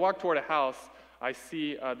 And as I walk toward a house, I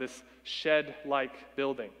see this shed-like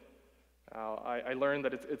building. I learned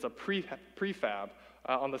that it's a prefab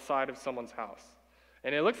on the side of someone's house.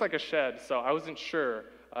 And it looks like a shed, so I wasn't sure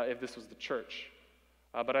if this was the church.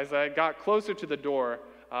 But as I got closer to the door,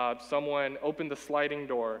 someone opened the sliding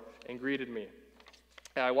door and greeted me.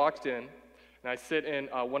 And I walked in, and I sit in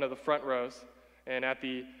one of the front rows, and at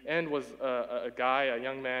the end was a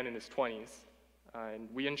young man in his 20s. and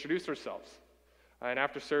we introduced ourselves. And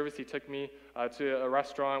after service, he took me to a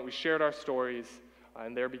restaurant. We shared our stories,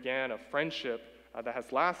 and there began a friendship that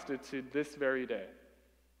has lasted to this very day.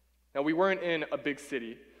 Now, we weren't in a big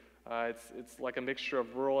city. It's like a mixture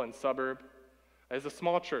of rural and suburb. It's a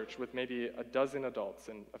small church with maybe a dozen adults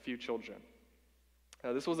and a few children.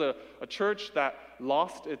 Now, this was a church that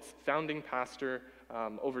lost its founding pastor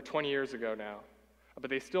over 20 years ago now, but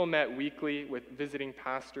they still met weekly with visiting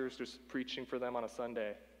pastors just preaching for them on a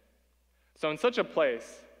Sunday. So in such a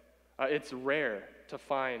place, it's rare to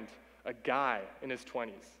find a guy in his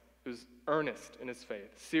 20s who's earnest in his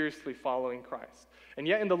faith, seriously following Christ. And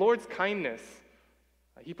yet in the Lord's kindness,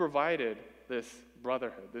 he provided this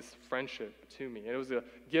brotherhood, this friendship to me. It was a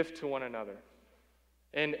gift to one another.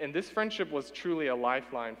 And this friendship was truly a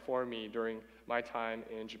lifeline for me during my time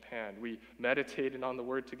in Japan. We meditated on the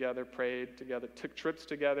Word together, prayed together, took trips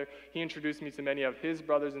together. He introduced me to many of his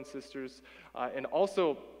brothers and sisters. And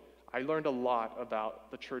also, I learned a lot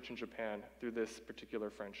about the church in Japan through this particular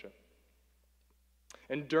friendship.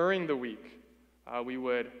 And during the week, we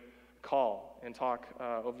would call and talk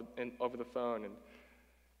over the phone.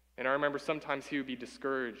 And I remember sometimes he would be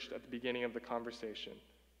discouraged at the beginning of the conversation,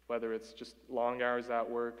 whether it's just long hours at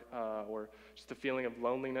work or just a feeling of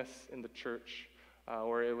loneliness in the church,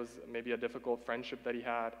 or it was maybe a difficult friendship that he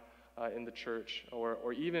had in the church,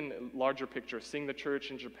 or even larger picture, seeing the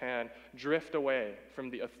church in Japan drift away from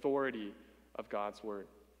the authority of God's word.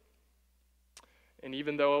 And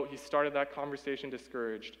even though he started that conversation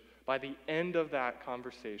discouraged, by the end of that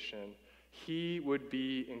conversation, he would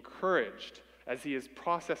be encouraged as he is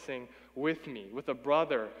processing with me, with a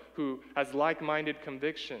brother who has like-minded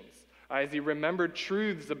convictions, as he remembered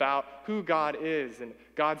truths about who God is and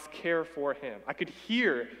God's care for him. I could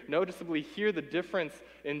noticeably hear the difference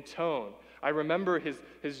in tone. I remember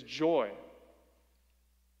his joy.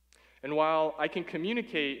 And while I can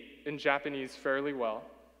communicate in Japanese fairly well,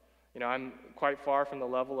 I'm quite far from the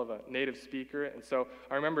level of a native speaker, and so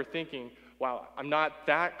I remember thinking, wow, I'm not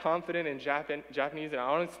that confident in Japanese, and I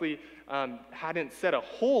honestly hadn't said a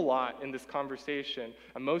whole lot in this conversation.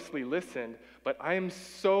 I mostly listened, but I am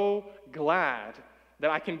so glad that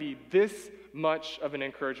I can be this much of an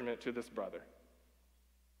encouragement to this brother.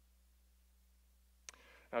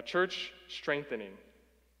 Now, church strengthening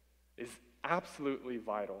is absolutely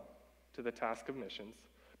vital to the task of missions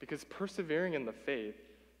because persevering in the faith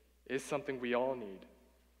is something we all need.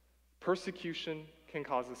 Persecution can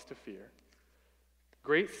cause us to fear.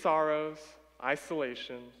 Great sorrows,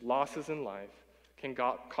 isolation, losses in life can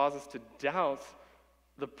cause us to doubt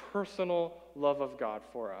the personal love of God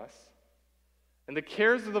for us. And the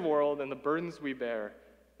cares of the world and the burdens we bear,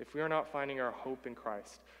 if we are not finding our hope in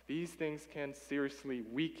Christ, these things can seriously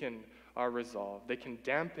weaken our resolve. They can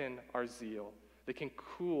dampen our zeal. They can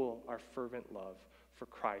cool our fervent love for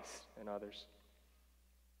Christ and others.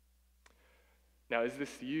 Now, is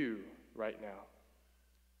this you right now?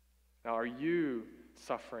 Now, are you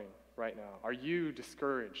suffering right now? Are you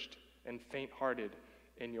discouraged and faint-hearted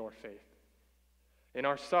in your faith? In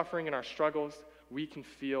our suffering and our struggles, we can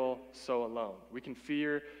feel so alone. We can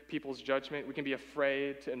fear people's judgment. We can be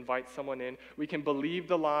afraid to invite someone in. We can believe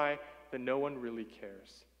the lie that no one really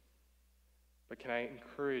cares. But can I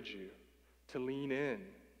encourage you to lean in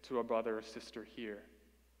to a brother or sister here?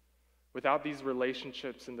 Without these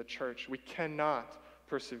relationships in the church, we cannot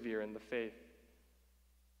persevere in the faith.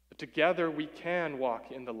 But together we can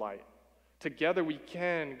walk in the light. Together we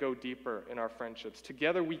can go deeper in our friendships.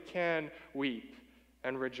 Together we can weep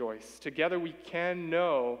and rejoice. Together we can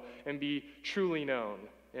know and be truly known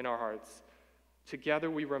in our hearts.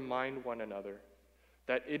 Together we remind one another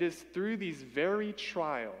that it is through these very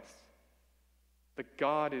trials that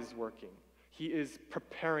God is working. He is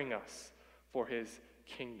preparing us for his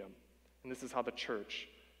kingdom. And this is how the church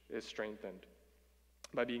is strengthened,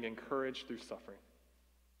 by being encouraged through suffering.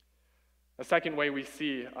 The second way we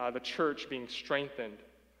see the church being strengthened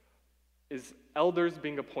is elders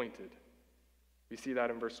being appointed. We see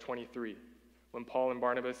that in verse 23, when Paul and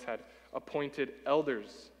Barnabas had appointed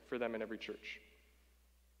elders for them in every church.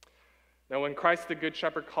 Now, when Christ the Good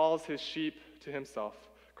Shepherd calls his sheep to himself,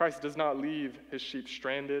 Christ does not leave his sheep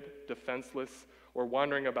stranded, defenseless, or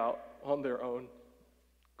wandering about on their own.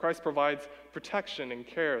 Christ provides protection and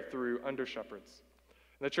care through under-shepherds.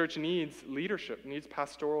 The church needs leadership, needs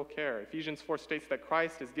pastoral care. Ephesians 4 states that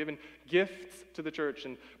Christ has given gifts to the church,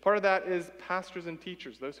 and part of that is pastors and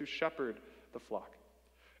teachers, those who shepherd the flock.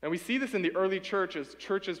 And we see this in the early church as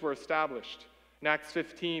churches were established. In Acts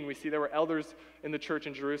 15, we see there were elders in the church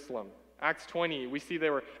in Jerusalem. Acts 20, we see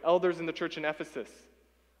there were elders in the church in Ephesus.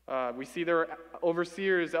 We see there were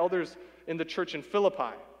overseers, elders in the church in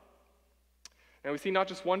Philippi. And we see not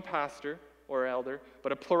just one pastor or elder,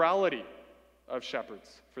 but a plurality of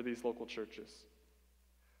shepherds for these local churches.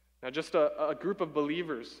 Now, just a group of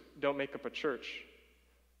believers don't make up a church.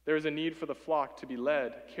 There is a need for the flock to be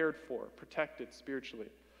led, cared for, protected spiritually.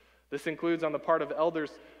 This includes, on the part of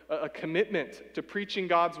elders, a commitment to preaching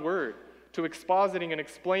God's word, to expositing and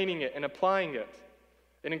explaining it and applying it.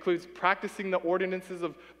 It includes practicing the ordinances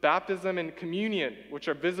of baptism and communion, which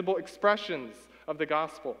are visible expressions of the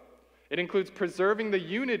gospel. It includes preserving the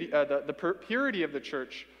unity, the purity of the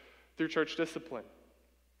church through church discipline.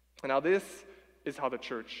 And now this is how the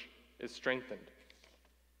church is strengthened.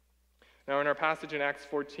 Now in our passage in Acts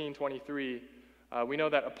 14:23, we know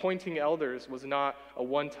that appointing elders was not a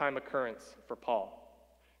one-time occurrence for Paul.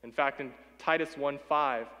 In fact, in Titus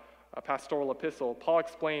 1:5, a pastoral epistle, Paul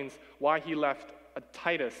explains why he left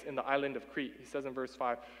Titus in the island of Crete. He says in verse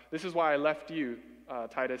 5, "This is why I left you,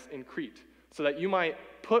 Titus, in Crete, so that you might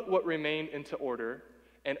put what remained into order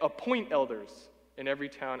and appoint elders in every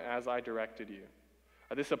town as I directed you."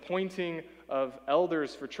 This appointing of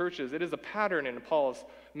elders for churches, it is a pattern in Paul's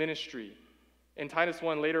ministry. In Titus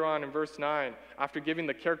 1, later on in verse 9, after giving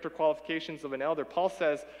the character qualifications of an elder, Paul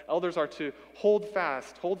says elders are to hold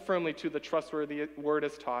firmly to the trustworthy word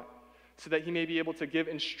as taught, so that he may be able to give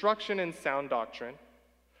instruction in sound doctrine,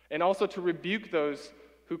 and also to rebuke those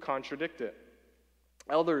who contradict it.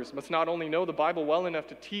 Elders must not only know the Bible well enough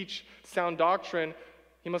to teach sound doctrine,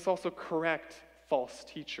 he must also correct false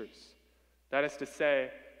teachers. That is to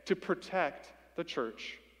say, to protect the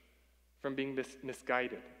church from being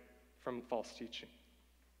misguided from false teaching.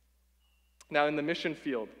 Now, in the mission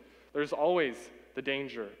field, there's always the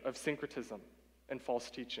danger of syncretism and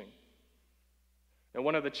false teaching. Now,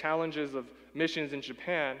 one of the challenges of missions in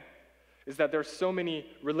Japan is that there are so many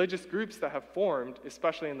religious groups that have formed,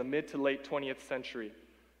 especially in the mid to late 20th century.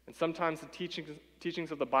 And sometimes the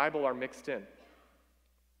teachings of the Bible are mixed in.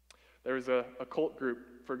 There is a cult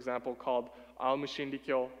group, for example, called Aum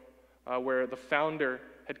Shinrikyo, where the founder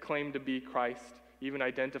had claimed to be Christ, even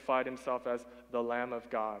identified himself as the Lamb of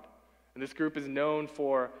God. And this group is known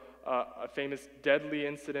for a famous deadly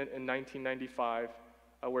incident in 1995,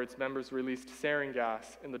 where its members released sarin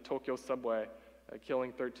gas in the Tokyo subway,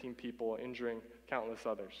 killing 13 people, injuring countless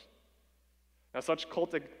others. Now, such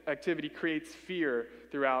cult activity creates fear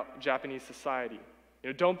throughout Japanese society.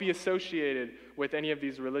 Don't be associated with any of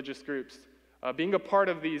these religious groups. Being a part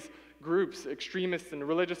of these groups, extremists and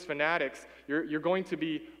religious fanatics, you're going to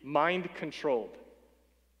be mind-controlled.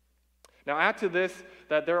 Now, add to this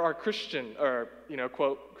that there are Christian, or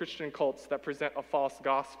quote, Christian cults that present a false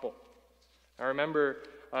gospel. I remember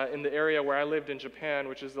in the area where I lived in Japan,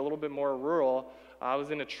 which is a little bit more rural, I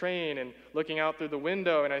was in a train and looking out through the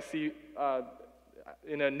window, and I see,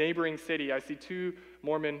 in a neighboring city, I see two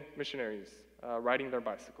Mormon missionaries riding their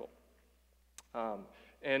bicycle.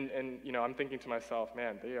 And I'm thinking to myself,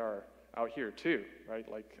 man, they are out here too, right?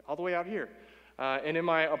 Like all the way out here. And in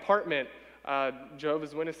my apartment,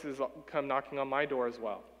 Jehovah's Witnesses come knocking on my door as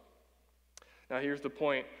well. Now here's the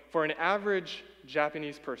point. For an average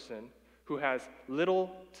Japanese person who has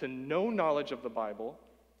little to no knowledge of the Bible,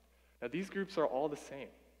 now these groups are all the same,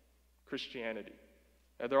 Christianity.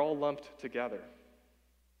 They're all lumped together.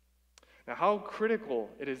 Now how critical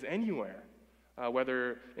it is anywhere,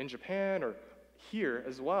 whether in Japan or here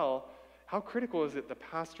as well, how critical is it that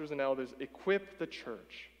pastors and elders equip the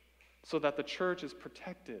church so that the church is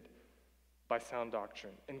protected by sound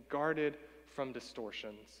doctrine and guarded from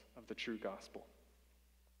distortions of the true gospel.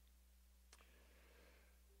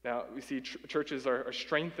 Now, we see churches are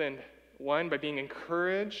strengthened, one, by being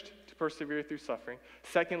encouraged to persevere through suffering.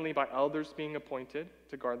 Secondly, by elders being appointed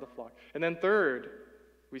to guard the flock. And then third,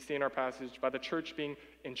 we see in our passage, by the church being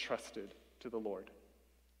entrusted to the Lord.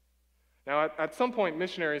 Now, at some point,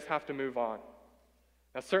 missionaries have to move on.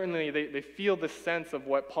 Now, certainly, they feel the sense of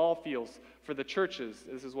what Paul feels for the churches.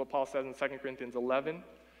 This is what Paul says in 2 Corinthians 11.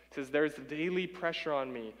 He says, "There's daily pressure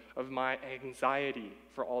on me of my anxiety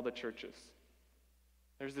for all the churches."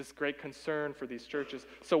 There's this great concern for these churches.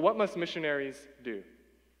 So what must missionaries do?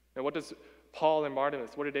 Now, what does Paul and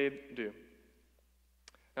Barnabas, what did they do?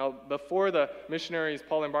 Now, before the missionaries,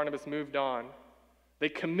 Paul and Barnabas, moved on, they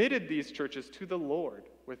committed these churches to the Lord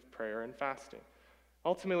with prayer and fasting.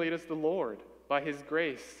 Ultimately, it is the Lord, by his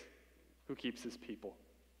grace, who keeps his people.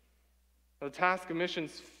 Now, the task of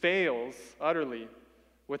missions fails utterly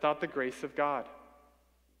without the grace of God.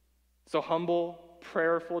 So humble,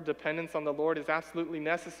 prayerful dependence on the Lord is absolutely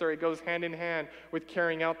necessary. It goes hand in hand with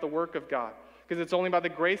carrying out the work of God. Because it's only by the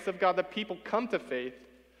grace of God that people come to faith,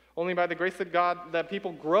 only by the grace of God that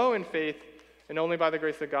people grow in faith, and only by the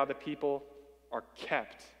grace of God that people are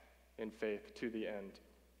kept in faith to the end.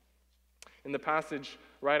 In the passage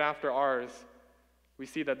right after ours, we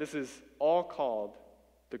see that this is all called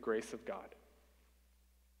the grace of God.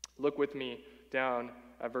 Look with me down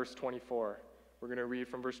at verse 24. We're going to read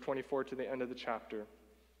from verse 24 to the end of the chapter.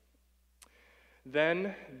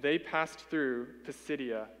 Then they passed through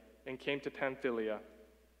Pisidia and came to Pamphylia.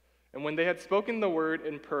 And when they had spoken the word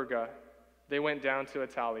in Perga, they went down to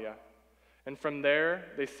Attalia. And from there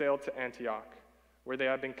they sailed to Antioch, where they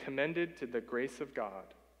had been commended to the grace of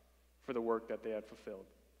God for the work that they had fulfilled.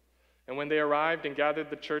 And when they arrived and gathered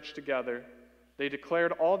the church together, they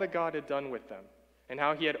declared all that God had done with them, and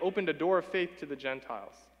how he had opened a door of faith to the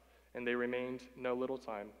Gentiles. And they remained no little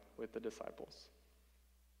time with the disciples.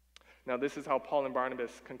 Now, this is how Paul and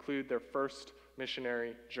Barnabas conclude their first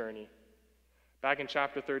missionary journey. Back in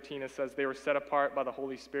chapter 13, it says they were set apart by the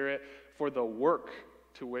Holy Spirit for the work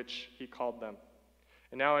to which he called them.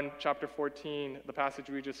 And now in chapter 14, the passage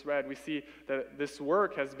we just read, we see that this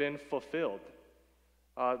work has been fulfilled.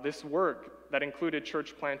 This work that included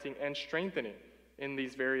church planting and strengthening in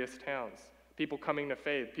these various towns. People coming to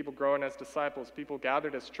faith, people growing as disciples, people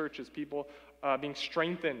gathered as churches, people being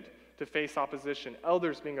strengthened to face opposition,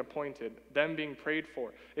 elders being appointed, them being prayed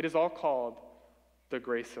for. It is all called the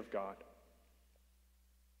grace of God.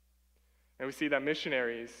 And we see that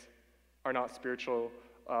missionaries are not spiritual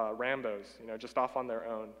Rambos, just off on their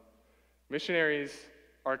own. Missionaries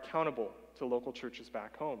are accountable to local churches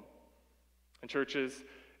back home. And churches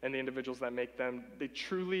and the individuals that make them, they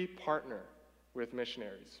truly partner with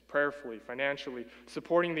missionaries, prayerfully, financially,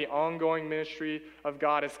 supporting the ongoing ministry of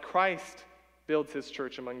God as Christ builds his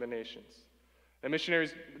church among the nations. And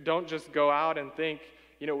missionaries don't just go out and think,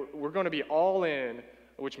 we're going to be all in,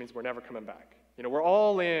 which means we're never coming back. We're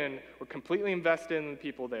all in, we're completely invested in the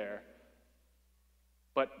people there.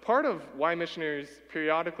 But part of why missionaries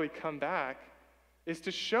periodically come back is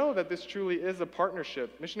to show that this truly is a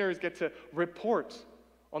partnership. Missionaries get to report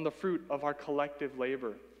on the fruit of our collective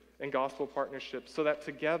labor and gospel partnership so that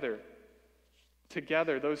together,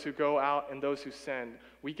 those who go out and those who send,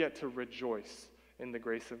 we get to rejoice in the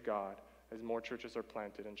grace of God as more churches are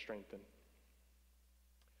planted and strengthened.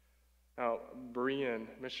 Now, Berean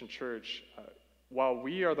Mission Church, while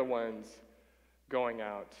we are the ones going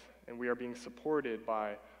out and we are being supported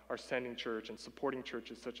by our sending church and supporting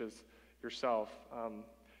churches such as yourself,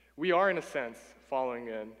 we are, in a sense, following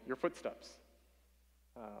in your footsteps.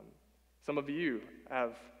 Some of you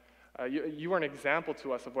have, you are an example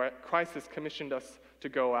to us of what Christ has commissioned us to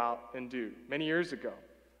go out and do many years ago.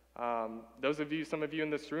 Some of you in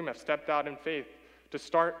this room have stepped out in faith to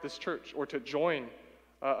start this church or to join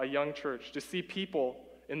a young church, to see people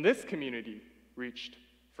in this community reached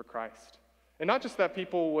for Christ. And not just that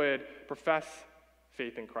people would profess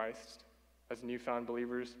faith in Christ as newfound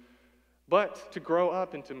believers, but to grow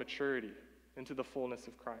up into maturity, into the fullness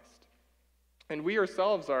of Christ. And we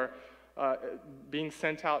ourselves are being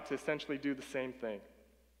sent out to essentially do the same thing,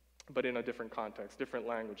 but in a different context, different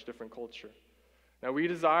language, different culture. Now, we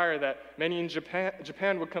desire that many in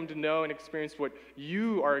Japan would come to know and experience what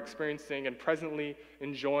you are experiencing and presently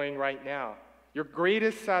enjoying right now. Your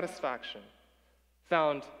greatest satisfaction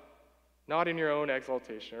found not in your own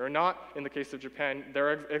exaltation, or not, in the case of Japan,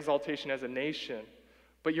 their exaltation as a nation,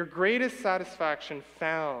 but your greatest satisfaction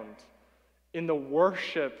found in the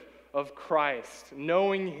worship of Christ,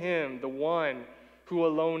 knowing him, the one who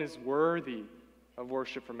alone is worthy of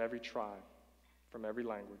worship from every tribe, from every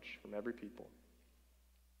language, from every people.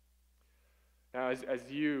 Now, as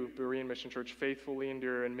you, Berean Mission Church, faithfully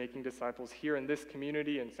endure in making disciples here in this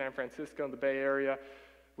community in San Francisco, in the Bay Area,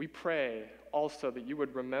 we pray also that you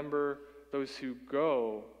would remember those who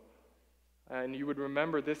go, and you would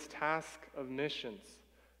remember this task of missions,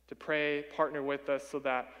 to pray, partner with us so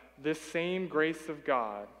that this same grace of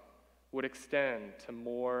God would extend to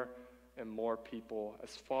more and more people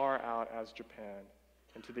as far out as Japan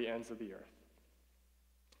and to the ends of the earth.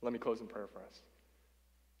 Let me close in prayer for us.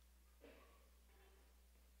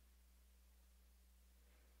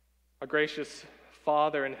 Our gracious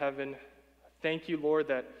Father in heaven, thank you, Lord,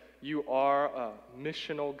 that you are a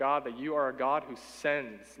missional God, that you are a God who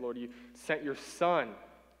sends. Lord, you sent your Son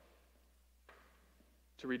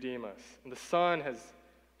to redeem us. And the Son has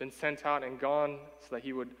been sent out and gone so that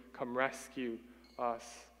he would come rescue us.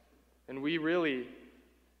 And we really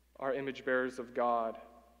are image bearers of God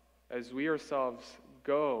as we ourselves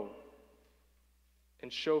go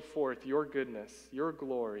and show forth your goodness, your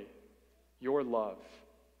glory, your love,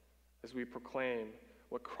 as we proclaim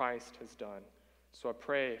what Christ has done. So I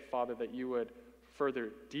pray, Father, that you would further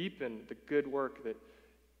deepen the good work that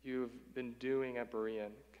you've been doing at Berean.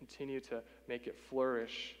 Continue to make it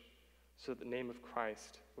flourish so that the name of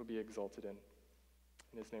Christ would be exalted in.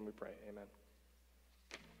 In his name we pray, amen.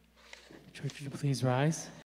 Church, would you please rise?